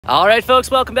All right,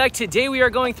 folks, welcome back. Today we are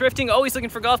going thrifting, always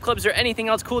looking for golf clubs or anything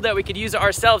else cool that we could use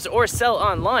ourselves or sell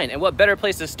online. And what better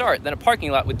place to start than a parking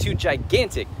lot with two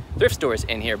gigantic thrift stores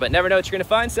in here. But never know what you're gonna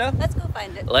find, so let's go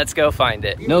find it. Let's go find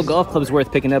it. No golf clubs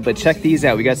worth picking up, but check these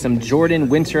out. We got some Jordan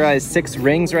winterized 6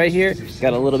 rings right here.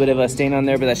 Got a little bit of a stain on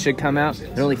there, but that should come out.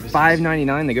 They're only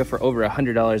 $5.99. They go for over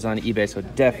 $100 on eBay, so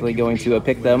definitely going to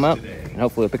pick them up. And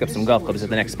hopefully we'll pick up some golf clubs at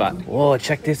the next spot. Whoa,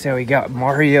 check this out. We got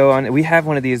Mario on. We have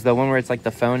one of these, the one where it's like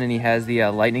the phone and he has the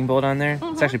lightning bolt on there.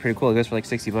 It's actually pretty cool. It goes for like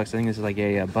 60 bucks. I think this is like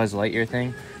a Buzz Lightyear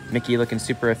thing. Mickey looking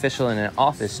super official in an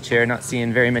office chair. Not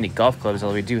seeing very many golf clubs,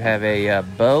 although we do have a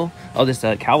bow. Oh, this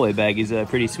cowboy bag is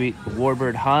pretty sweet.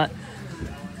 Warbird hot.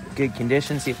 Good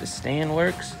condition. See if the stand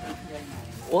works.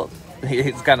 Well,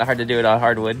 it's kind of hard to do it on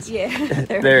hardwoods. Yeah.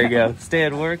 There we go.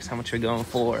 Stand works. How much are we going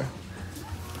for?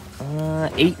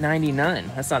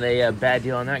 $8.99. That's not a bad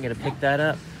deal on that. I'm gonna pick that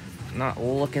up. Not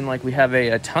looking like we have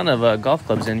a ton of golf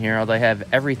clubs in here, although they have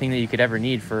everything that you could ever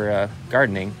need for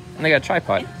gardening. And they got a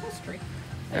tripod.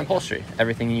 And upholstery.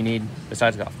 Everything you need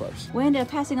besides golf clubs. We ended up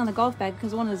passing on the golf bag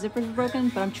because one of the zippers was broken,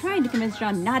 but I'm trying to convince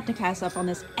John not to pass up on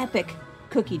this epic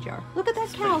cookie jar. Look at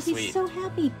that cow. He's so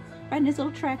happy. Riding his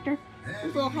little tractor,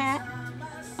 his little hat.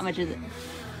 How much is it?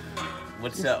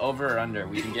 What's over or under?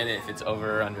 We can get it if it's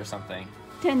over or under something.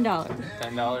 $10.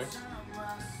 $10?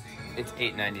 It's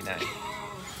 $8.99.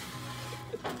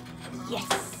 Yes.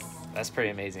 That's pretty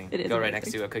amazing. It is Go right amazing.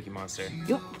 next to a Cookie Monster.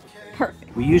 Yep.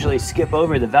 Perfect. We usually skip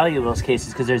over the valuables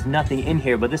cases because there's nothing in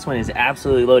here, but this one is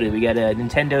absolutely loaded. We got a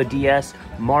Nintendo DS,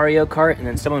 Mario Kart, and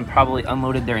then someone probably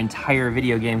unloaded their entire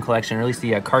video game collection, or at least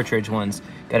the cartridge ones.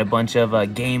 Got a bunch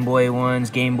of Game Boy ones,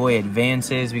 Game Boy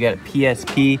Advances. We got a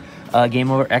PSP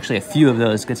Game Over. Actually, a few of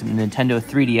those. Got some Nintendo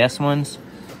 3DS ones.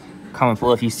 Comment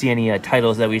below if you see any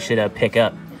titles that we should pick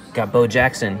up. Got Bo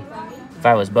Jackson. If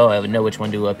I was Bo, I would know which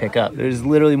one to pick up. There's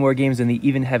literally more games, and they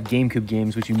even have GameCube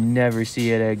games, which you never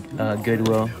see at a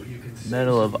Goodwill.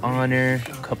 Medal of Honor,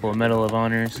 a couple of Medal of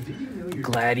Honors.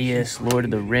 Gladius, Lord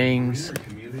of the Rings.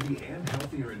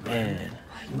 Man.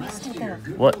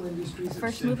 What? The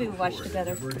first movie we watched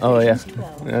together. Oh yeah,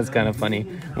 that's kind of funny.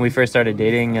 When we first started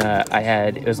dating,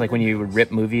 it was like when you would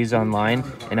rip movies online,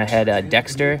 and I had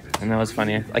Dexter, and that was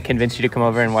funny. I convinced you to come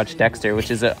over and watch Dexter,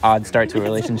 which is an odd start to a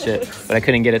relationship, but I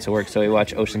couldn't get it to work, so we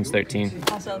watched Ocean's 13.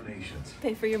 Also,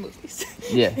 pay for your movies.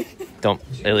 Yeah, don't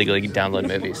illegally download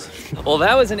movies. Well,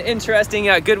 that was an interesting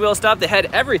Goodwill stop. They had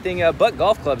everything but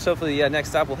golf clubs. Hopefully next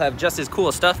stop will have just as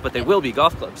cool stuff, but they will be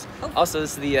golf clubs. Oh. Also,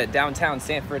 this is the downtown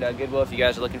Sanford Goodwill if you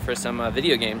guys are looking for some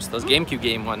video games. Those GameCube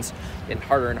game ones getting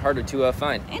harder and harder to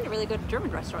find. And a really good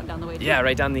German restaurant down the way too. Yeah,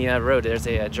 right down the road there's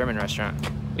a German restaurant.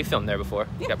 We filmed there before.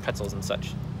 We got pretzels and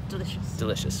such. Delicious.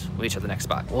 Delicious. We'll each at the next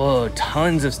spot. Whoa,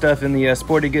 tons of stuff in the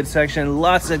sporty goods section.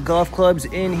 Lots of golf clubs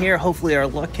in here. Hopefully our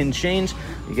luck can change.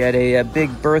 You got a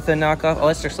Big Bertha knockoff. Oh,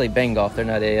 that's actually Bang Golf. They're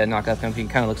not a knockoff company.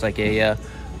 Kind of looks like a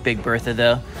Big Bertha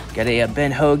though. Got a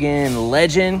Ben Hogan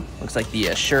Legend. Looks like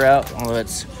the Sure Out, although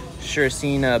it's sure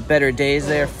seen better days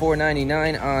there.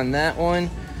 $4.99 on that one.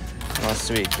 What else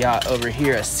do we got over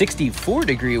here? A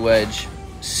 64-degree wedge.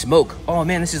 Smoke. Oh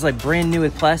man, this is like brand new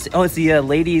with plastic. Oh, it's the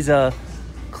ladies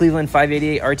Cleveland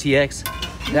 588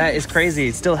 RTX. That is crazy.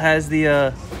 It still has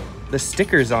the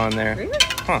stickers on there. Really?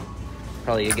 Huh.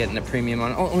 Probably getting a premium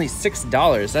on. Oh, only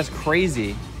 $6. That's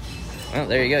crazy. Well,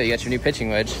 there you go. You got your new pitching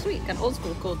wedge. Sweet. Got old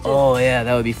school cool too. Oh yeah,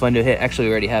 that would be fun to hit. Actually,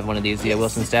 we already have one of these. The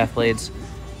Wilson staff blades.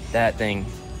 That thing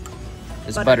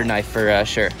is butter knife for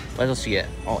sure. What else you get?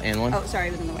 Oh, and one. Oh, sorry,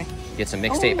 it was in the way. Get some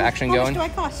mixtape action going. How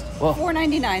much do I cost? Well,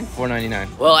 $4.99.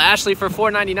 $4.99. Well, Ashley, for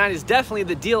 $4.99 is definitely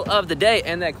the deal of the day,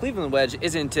 and that Cleveland wedge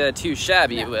isn't too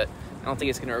shabby. No. But I don't think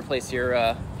it's going to replace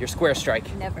your square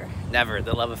strike. Never. Never.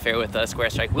 The love affair with square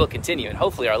strike will continue, and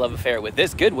hopefully our love affair with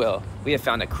this Goodwill. We have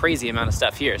found a crazy amount of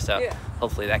stuff here, so yeah.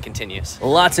 Hopefully that continues.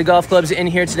 Lots of golf clubs in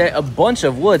here today, a bunch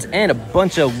of woods and a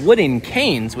bunch of wooden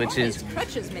canes, which is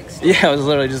crutches mixed. Yeah, I was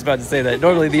literally just about to say that.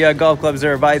 Normally the golf clubs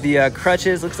are by the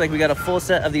crutches. Looks like we got a full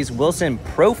set of these Wilson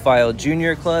Profile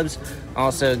Junior clubs.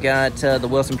 Also got the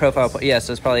Wilson Profile, yeah,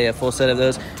 so it's probably a full set of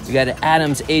those. We got an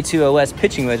Adams A2OS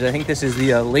pitching wedge. I think this is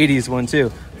the ladies one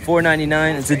too.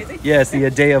 $4.99. It's the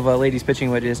day of ladies pitching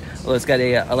wedges. Well, it's got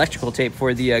a electrical tape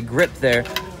for the grip there.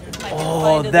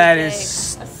 Oh, that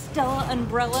is a Stella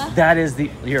umbrella. That is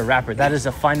you're a rapper. That is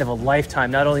a find of a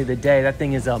lifetime. Not only the day, that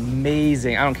thing is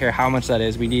amazing. I don't care how much that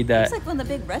is. We need that. It's like one of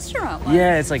the big restaurant ones.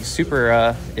 Yeah, it's like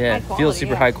super. Yeah, it feels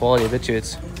super high quality. I bet you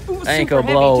it's. I ain't gonna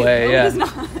blow away. Too. Yeah. It is not.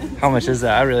 How much is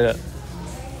that? I really don't.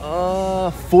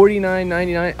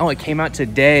 $49.99. Oh, it came out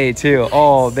today too.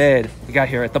 Oh man, we got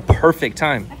here at the perfect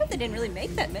time. I bet they didn't really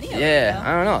make that many of them. Yeah,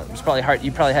 I don't know. It's probably hard.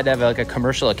 You probably had to have like a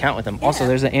commercial account with them. Yeah. Also,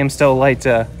 there's an Amstel Light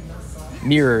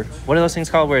mirror. What are those things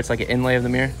called where it's like an inlay of the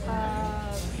mirror?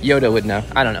 Yoda would know.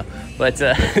 I don't know. But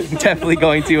definitely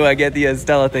going to get the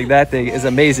Stella thing. That thing is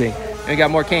amazing. And we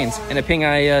got more canes and a Ping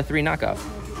Eye 3 knockoff.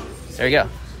 There you go.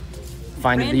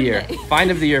 Find of the year. Find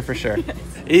of the year for sure.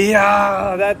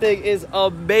 Yeah, that thing is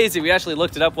amazing. We actually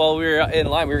looked it up while we were in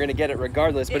line. We were going to get it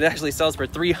regardless, but it actually sells for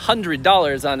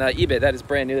 $300 on eBay. That is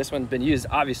brand new. This one's been used,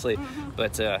 obviously, but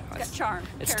it's got charm.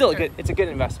 It's still a good. It's a good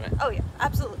investment. Oh yeah,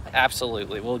 absolutely.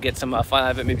 Absolutely. We'll get some fun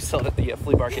out of it. Maybe sell it at the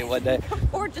flea market one day,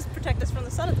 or just protect us from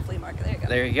the sun at the flea market. There you go.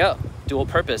 There you go. Dual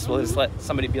purpose. We'll just let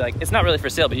somebody be like, it's not really for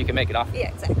sale, but you can make it off. Yeah,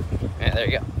 exactly. Yeah, there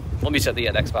you go. We'll meet you at the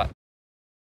next spot.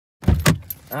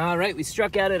 All right, we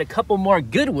struck out at a couple more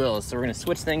Goodwills, so we're gonna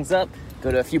switch things up,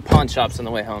 go to a few pawn shops on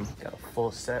the way home. Got a full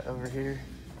set over here.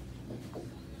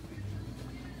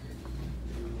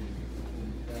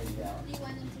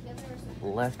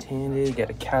 Left-handed, got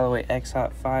a Callaway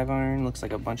X-Hot 5-iron. Looks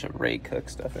like a bunch of Ray Cook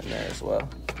stuff in there as well.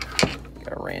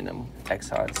 Got a random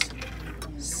X-Hots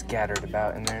scattered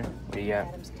about in there. What do you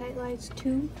got? Tight Lies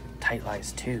 2. Tight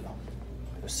Lies 2.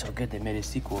 It was so good they made a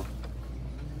sequel.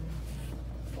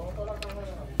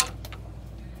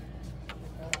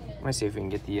 Might see if we can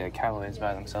get the Callaways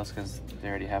by themselves because they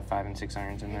already have 5 and 6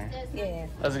 irons in there. Yeah.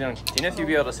 How's it going? Do you know if you'd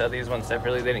be able to sell these ones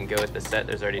separately? They didn't go with the set.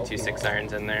 There's already 2 6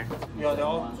 irons in there. Yeah, they're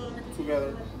all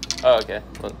together. Oh, okay.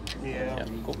 Well, yeah.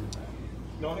 Cool.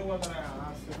 The only one that I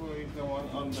asked is the one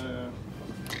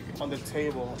on the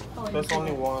table. There's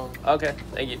only one. Okay,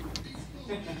 thank you.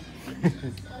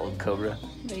 Old Cobra.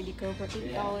 Lady Cobra,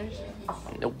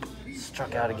 $8. Nope.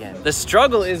 Struck out again. The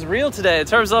struggle is real today in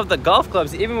terms of the golf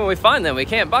clubs. Even when we find them, we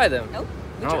can't buy them. Nope.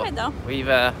 We tried though. We've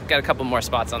got a couple more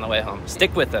spots on the way home.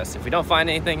 Stick with us. If we don't find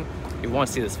anything, you won't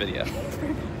see this video.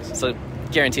 So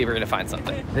guarantee we're gonna find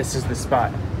something. This is the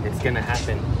spot. It's gonna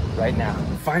happen right now.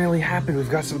 It finally happened. We've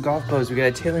got some golf clubs. We got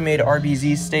a TaylorMade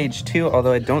RBZ Stage 2,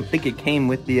 although I don't think it came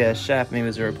with the shaft. Maybe it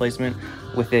was a replacement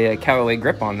with a Callaway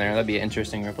grip on there. That'd be an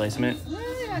interesting replacement.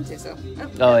 I'd say so.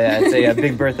 Oh yeah, it's a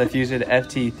Big Bertha Fusion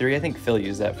FT3. I think Phil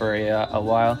used that for a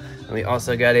while. And we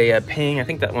also got a Ping. I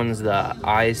think that one's the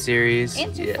I series.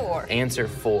 Answer 4. Answer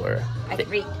 4.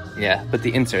 I3. Yeah, but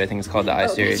the insert I think is called the I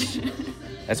series.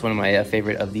 That's one of my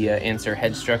favorite of the Answer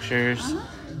head structures.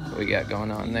 What we got going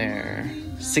on there?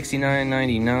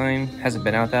 $69.99. Hasn't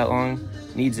been out that long.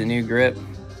 Needs a new grip.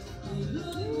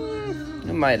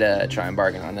 I might try and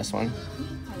bargain on this one.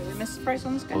 Did we miss the price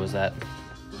on this guy? What was that?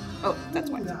 Oh, that's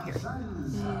why it's up here.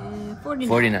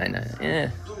 $49.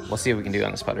 Yeah. We'll see what we can do on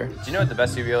this putter. Do you know what the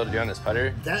best you'll be able to do on this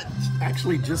putter? That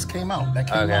actually just came out. That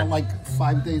came out like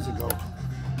 5 days ago.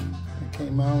 It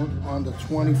came out on the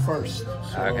 21st.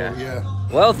 So, yeah.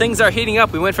 Well, things are heating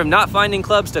up. We went from not finding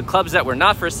clubs to clubs that were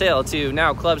not for sale to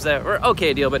now clubs that were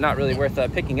okay deal, but not really worth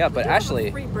picking up. But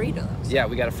Ashley, free burrito. Yeah,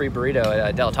 we got a free burrito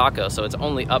at Del Taco, so it's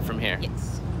only up from here.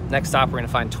 Yes. Next stop, we're gonna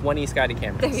find 20 Scotty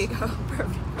cameras. There you go.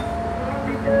 Perfect.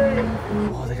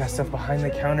 Oh, they got stuff behind the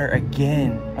counter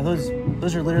again. Are those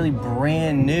are literally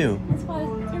brand new. That's why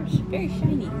they're very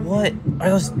shiny. What are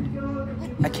those?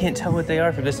 I can't tell what they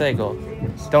are for this angle.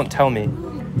 Don't tell me.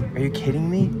 Are you kidding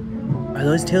me? Are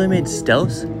those TaylorMade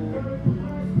Stealths?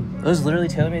 Are those literally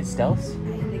TaylorMade Stealths?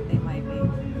 I think they might be.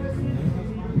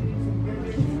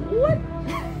 What?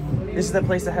 This is the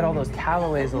place that had all those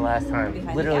Callaways the last time.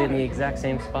 Behind Literally the in the exact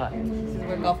same spot. This is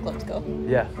where golf clubs go.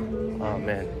 Yeah. Oh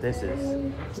man, this is...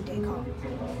 Stay calm.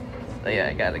 Oh, yeah,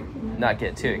 I gotta not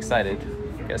get too excited.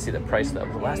 Gotta see the price though.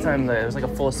 The last time it was like a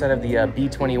full set of the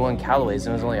B21 Callaways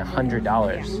and it was only $100.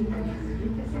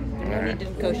 Yeah. I need to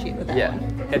negotiate with that. Yeah.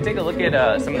 Hey, take a look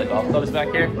at some of the golf clubs back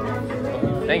here.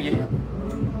 Thank you.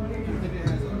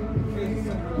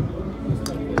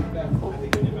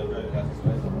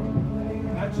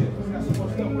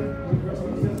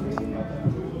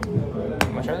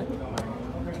 How much are they?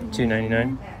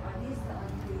 $2.99.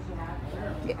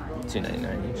 Yeah.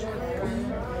 $2.99 each.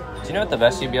 Do you know what the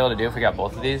best you'd be able to do if we got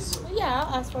both of these? Yeah,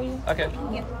 I'll ask for you. Okay.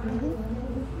 Yeah.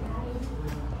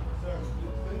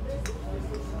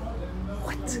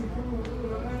 What?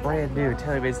 Brand new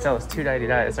TaylorMade Stealth,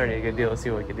 $2.99. It's already a good deal. Let's see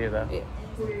what we can do though. Yeah.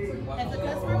 If the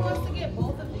customer wants to get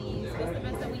both of these, what's the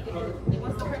best that we can do? He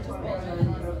wants to purchase both of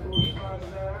these.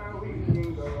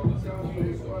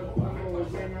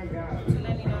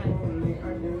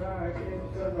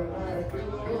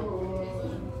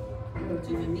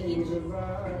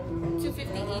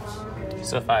 $250 each.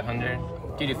 So 500.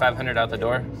 Do you do 500 out the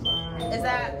door? Is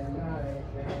that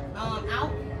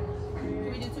out?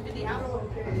 Can we do 250 out?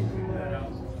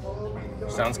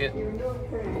 Sounds good.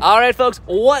 All right, folks,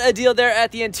 what a deal there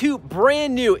at the end. 2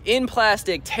 brand new in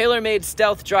plastic TaylorMade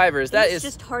Stealth drivers. It's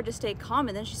just hard to stay calm.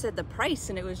 And then she said the price,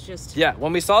 and it was just... Yeah,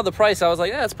 when we saw the price, I was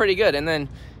like, yeah, that's pretty good. And then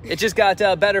it just got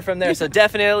better from there. So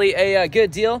definitely a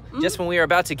good deal just when we were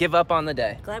about to give up on the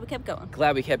day. Glad we kept going.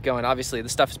 Glad we kept going. Obviously, the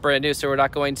stuff is brand new, so we're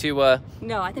not going to...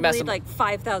 no, I think we need like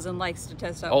 5,000 likes to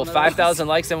test out. Oh, 5,000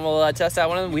 likes, and we'll test out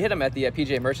one of them. We hit them at the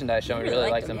PJ Merchandise Show, and we really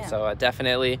liked them. Yeah. So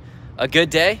definitely a good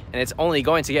day, and it's only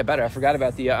going to get better. I forgot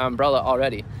about the umbrella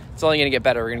already. It's only going to get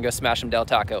better. We're going to go smash them Del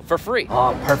Taco for free.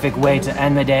 Oh, perfect way to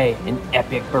end the day. An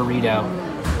epic burrito.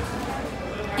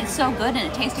 It's so good, and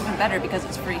it tastes even better because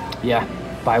it's free. Yeah,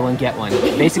 buy one, get one.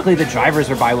 Basically, the drivers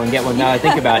are buy one, get one now I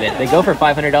think about it. They go for $500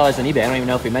 on eBay. I don't even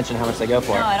know if we mentioned how much they go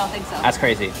for. No, I don't think so. That's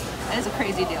crazy. That is a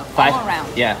crazy deal. All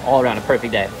around. Yeah, all around. A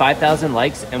perfect day. 5,000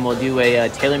 likes, and we'll do a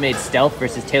TaylorMade Stealth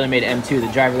versus TaylorMade M2,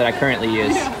 the driver that I currently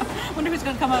use. Wonder who's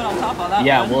going to come out on top of that.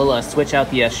 Yeah, we'll switch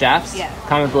out the shafts. Yeah.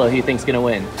 Comment below who you think's going to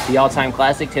win. The all-time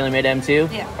classic TaylorMade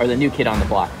M2 or the new kid on the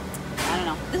block. I don't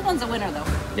know. This one's a winner, though.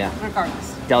 Yeah.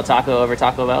 Regardless. Del Taco over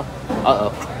Taco Bell.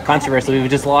 Uh-oh. Controversy. We've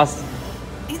just lost.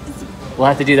 We'll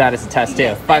have to do that as a test,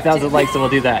 too. 5,000 likes, and we'll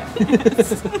do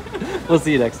that. We'll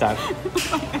see you next time.